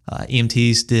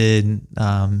 EMTs did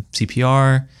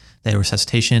CPR. They had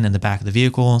resuscitation in the back of the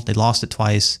vehicle. They lost it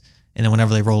twice. And then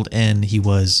whenever they rolled in, he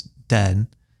was dead,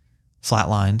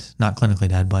 flatlined, not clinically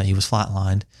dead, but he was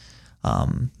flatlined.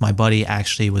 My buddy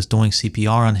actually was doing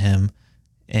CPR on him,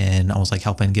 and I was like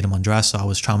helping get him undressed. So I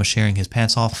was trauma sharing his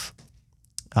pants off.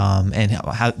 And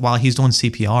while he's doing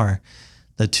CPR,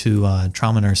 the two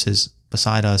trauma nurses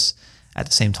beside us at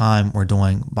the same time were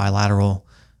doing bilateral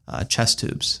chest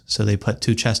tubes. So they put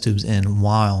 2 chest tubes in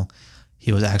while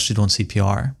he was actually doing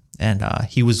CPR. And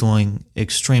he was doing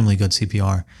extremely good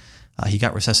CPR. He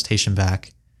got resuscitation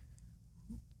back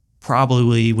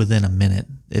probably within a minute,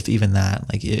 if even that.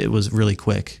 Like it was really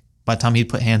quick. By the time he'd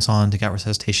put hands on to get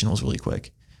resuscitation, it was really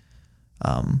quick.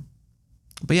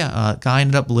 But yeah, guy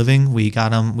ended up living. We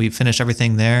got him. We finished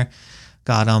everything there.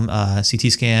 Got him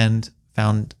CT scanned,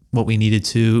 found what we needed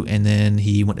to, and then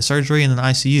he went to surgery and then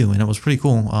ICU, and it was pretty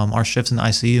cool. Our shifts in the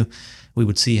ICU, we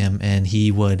would see him, and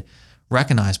he would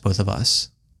recognize both of us.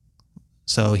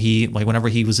 So he, like, whenever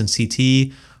he was in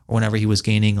CT or whenever he was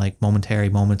gaining like momentary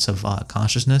moments of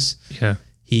consciousness,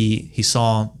 he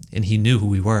saw and he knew who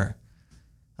we were.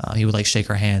 He would like shake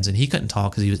our hands, and he couldn't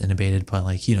talk because he was intubated, but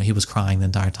like, he was crying the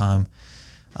entire time.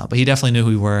 But he definitely knew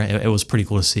who we were. It was pretty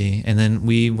cool to see. And then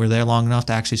we were there long enough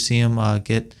to actually see him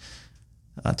get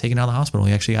taken out of the hospital.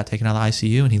 He actually got taken out of the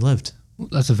ICU, and he lived.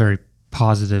 That's a very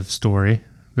positive story,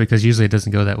 because usually it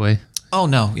doesn't go that way. Oh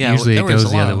no, yeah. Usually it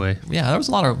goes the other way. Yeah, there was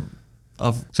a lot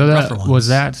of so rougher ones. was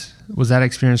that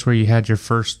experience where you had your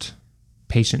first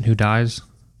patient who dies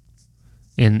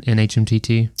in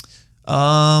HMTT?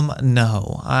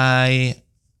 No.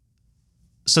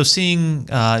 So seeing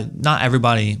not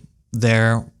everybody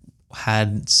there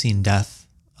had seen death.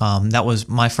 That was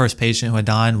my first patient who had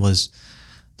died, was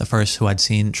the first who I'd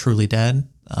seen truly dead.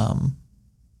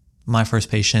 My first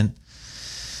patient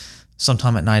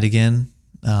sometime at night again.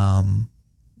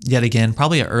 Yet again,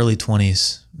 probably early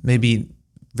 20s, maybe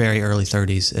very early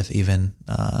 30s, if even.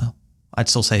 I'd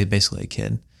still say basically a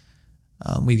kid.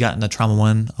 We'd gotten a Trauma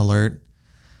 1 alert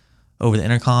over the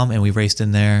intercom, and we raced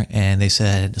in there, and they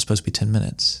said it's supposed to be 10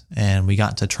 minutes. And we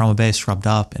got to trauma base, scrubbed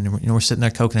up, and we're sitting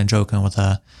there coking and joking with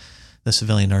the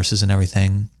civilian nurses and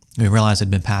everything. We realized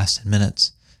it'd been past 10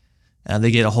 minutes.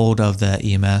 They get a hold of the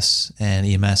EMS, and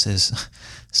EMS is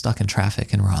stuck in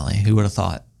traffic in Raleigh. Who would have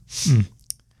thought?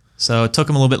 So it took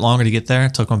them a little bit longer to get there.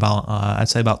 It took them about, I'd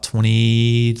say about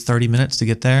 20, 30 minutes to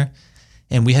get there.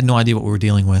 And we had no idea what we were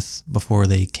dealing with before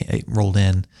they rolled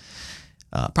in.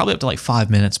 Probably up to like 5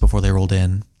 minutes before they rolled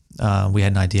in. We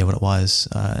had an idea what it was.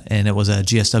 And it was a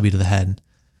GSW to the head.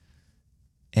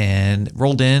 And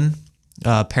rolled in,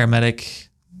 paramedic,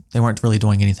 they weren't really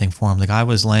doing anything for him. The guy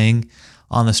was laying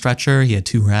on the stretcher. He had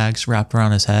 2 rags wrapped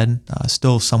around his head,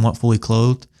 still somewhat fully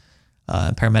clothed.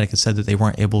 Paramedic had said that they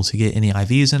weren't able to get any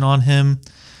IVs in on him.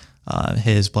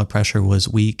 His blood pressure was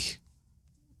weak,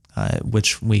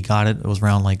 which we got it. It was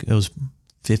around it was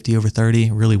 50 over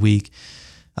 30, really weak.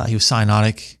 He was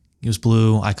cyanotic. He was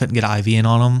blue. I couldn't get an IV in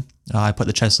on him. I put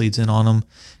the chest leads in on him.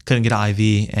 Couldn't get an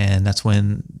IV, and that's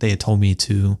when they had told me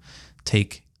to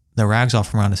take the rags off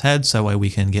from around his head so that way we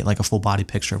can get like a full body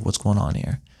picture of what's going on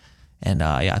here. And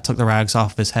I took the rags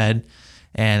off of his head,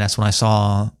 and that's when I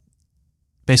saw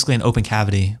basically an open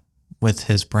cavity with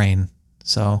his brain.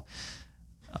 So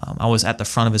I was at the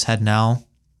front of his head now.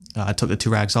 I took the 2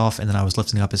 rags off, and then I was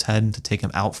lifting up his head to take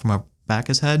him out from back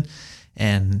his head.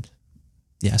 And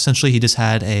yeah, essentially he just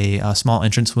had a small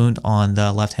entrance wound on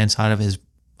the left-hand side of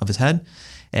his head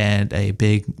and a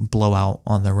big blowout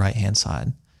on the right-hand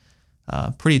side.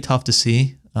 Pretty tough to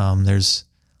see. There's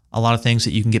a lot of things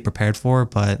that you can get prepared for,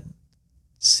 but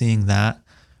seeing that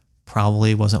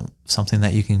probably wasn't something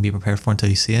that you can be prepared for until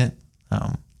you see it.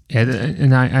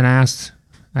 And I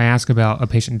ask about a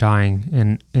patient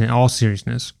dying in all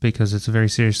seriousness, because it's a very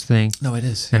serious thing. No, it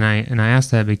is. And I ask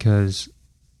that because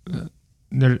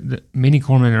many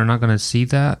corpsmen are not going to see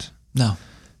that. No.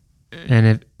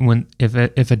 And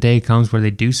if a day comes where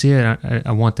they do see it,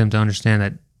 I want them to understand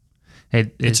that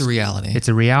it's a reality. It's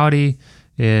a reality.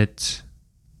 It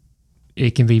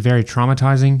can be very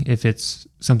traumatizing if it's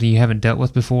something you haven't dealt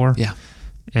with before. Yeah.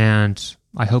 And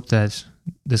I hope that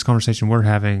this conversation we're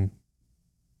having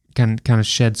can kind of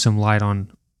shed some light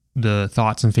on the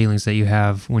thoughts and feelings that you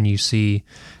have when you see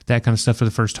that kind of stuff for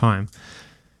the first time.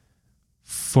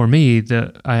 For me,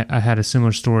 I had a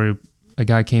similar story. A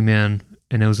guy came in,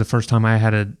 and it was the first time I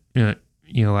had I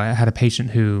had a patient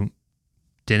who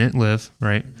didn't live,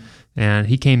 right? And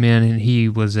he came in and he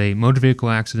was a motor vehicle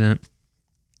accident.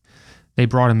 They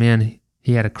brought him in.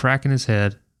 He had a crack in his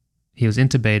head. He was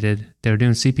intubated. They were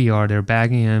doing CPR. They were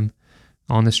bagging him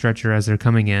on the stretcher as they're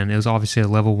coming in. It was obviously a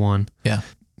level 1. Yeah.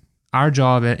 Our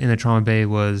job in the trauma bay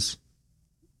was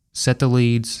set the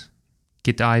leads,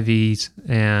 get the IVs,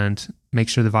 and make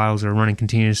sure the vitals are running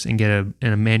continuous and get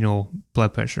a manual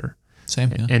blood pressure.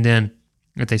 Same. Yeah. And then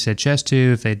if they said chest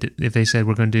tube, if they said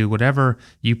we're going to do whatever,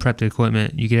 you prep the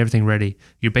equipment, you get everything ready.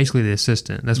 You're basically the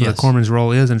assistant. That's what Yes. the corpsman's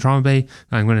role is in trauma bay.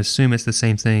 I'm going to assume it's the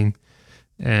same thing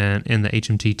and in the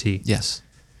HMTT. Yes.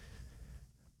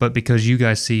 But because you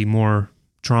guys see more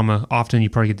trauma often, you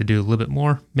probably get to do a little bit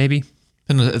more, maybe.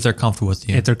 And if they're comfortable with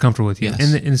you. If they're comfortable with you.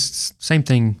 Yes. And it's same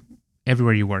thing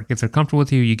everywhere you work. If they're comfortable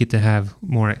with you, you get to have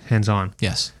more hands-on.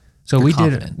 Yes. So They're we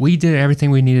confident. did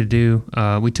everything we needed to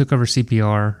do. We took over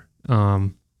CPR.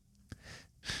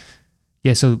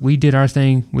 So we did our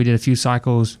thing. We did a few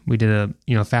cycles. We did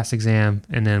a fast exam,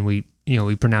 and then we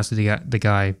pronounced the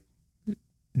guy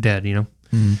dead.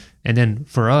 Mhm. And then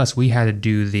for us, we had to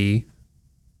do the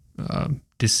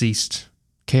deceased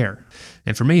care.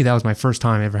 And for me, that was my first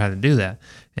time I ever had to do that.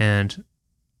 And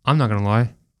I'm not gonna lie,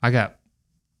 I got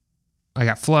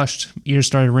flushed. Ears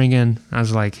started ringing. I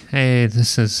was like, hey,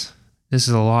 this is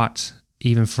a lot,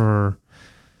 even for.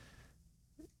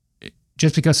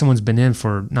 Just because someone's been in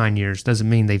for 9 years doesn't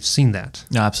mean they've seen that.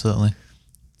 No, absolutely.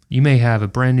 You may have a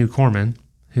brand new corpsman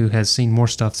who has seen more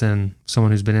stuff than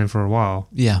someone who's been in for a while.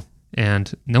 Yeah.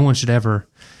 And no one should ever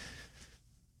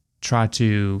try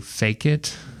to fake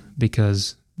it,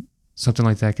 because something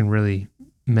like that can really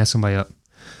mess somebody up.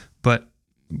 But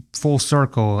full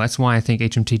circle, that's why I think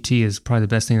HMTT is probably the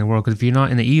best thing in the world. Because if you're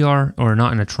not in the ER or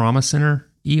not in a trauma center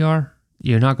ER,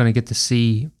 you're not going to get to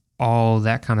see all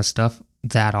that kind of stuff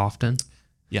that often.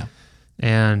 Yeah.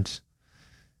 And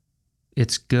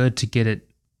it's good to get it.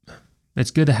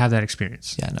 It's good to have that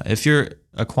experience. Yeah. No, if you're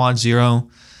a quad zero,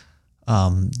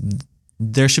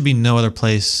 there should be no other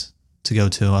place to go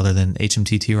to other than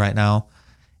HMTT right now.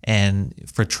 And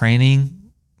for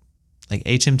training, like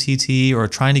HMTT or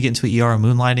trying to get into ER or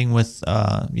moonlighting with,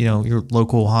 your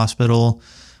local hospital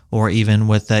or even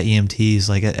with the EMTs,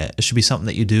 like it should be something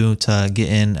that you do to get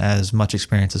in as much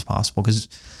experience as possible. Because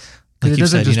like you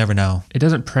said, you never know. It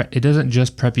doesn't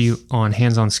just prep you on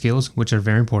hands-on skills, which are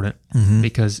very important. Mm-hmm.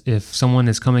 Because if someone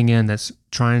is coming in that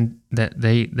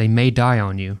they may die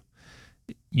on you,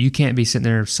 you can't be sitting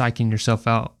there psyching yourself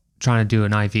out trying to do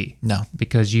an IV. No.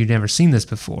 Because you've never seen this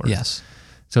before. Yes.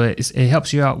 So it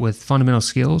helps you out with fundamental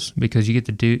skills, because you have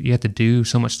to do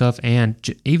so much stuff. And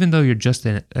even though you're just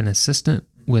an assistant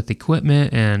with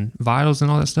equipment and vitals and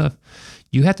all that stuff,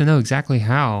 you have to know exactly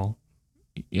how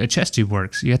a chest tube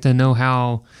works. You have to know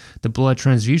how the blood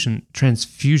transfusion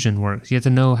works. You have to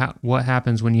know what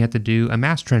happens when you have to do a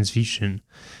mass transfusion,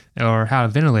 or how a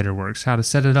ventilator works, how to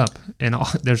set it up, and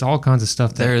there's all kinds of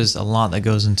stuff. There's a lot that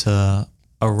goes into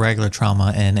a regular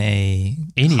trauma in any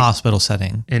hospital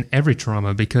setting. In every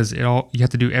trauma, because you have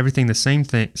to do everything the same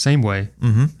way,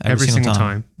 Mm-hmm. every single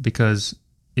time. Because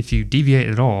if you deviate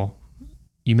at all,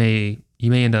 you may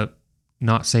end up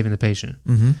not saving the patient.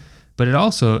 Mm-hmm. But it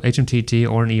also, HMTT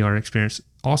or an ER experience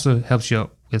also helps you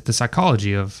out with the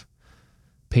psychology of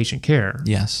patient care.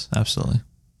 Yes, absolutely.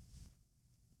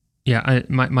 Yeah,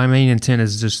 my main intent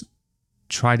is just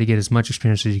try to get as much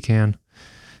experience as you can.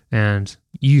 And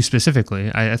you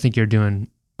specifically, I think you're doing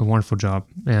a wonderful job.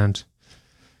 And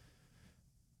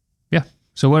yeah,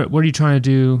 so what are you trying to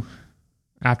do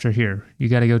after here? You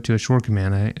got to go to a shore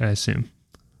command, I assume.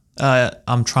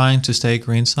 I'm trying to stay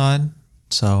greenside,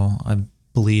 so I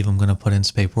believe I'm going to put in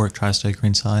some paperwork, try to stay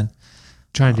greenside.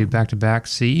 Trying to do back-to-back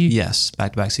C? Yes,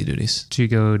 back-to-back C duties. To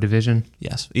go division?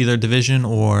 Yes, either division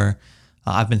or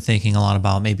I've been thinking a lot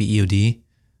about maybe EOD.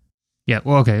 Yeah,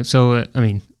 well, okay. So,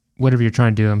 whatever you're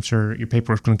trying to do, I'm sure your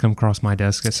paperwork's going to come across my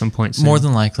desk at some point soon. More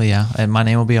than likely, yeah. And my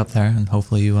name will be up there, and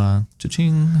hopefully you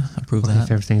cha-ching, approve that.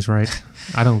 If everything's right.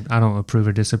 I don't approve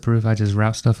or disapprove. I just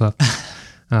route stuff up.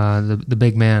 The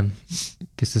big man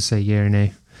gets to say yay or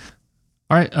nay.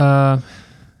 All right.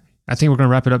 I think we're going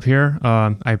to wrap it up here.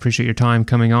 I appreciate your time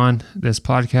coming on this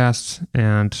podcast,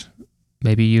 and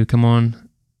maybe you come on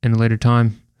in a later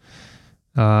time.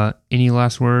 Any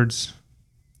last words?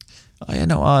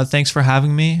 Thanks for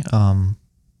having me.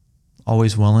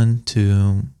 Always willing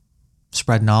to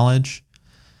spread knowledge.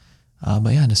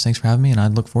 But yeah, just thanks for having me, and I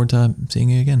look forward to seeing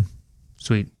you again.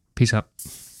 Sweet. Peace out.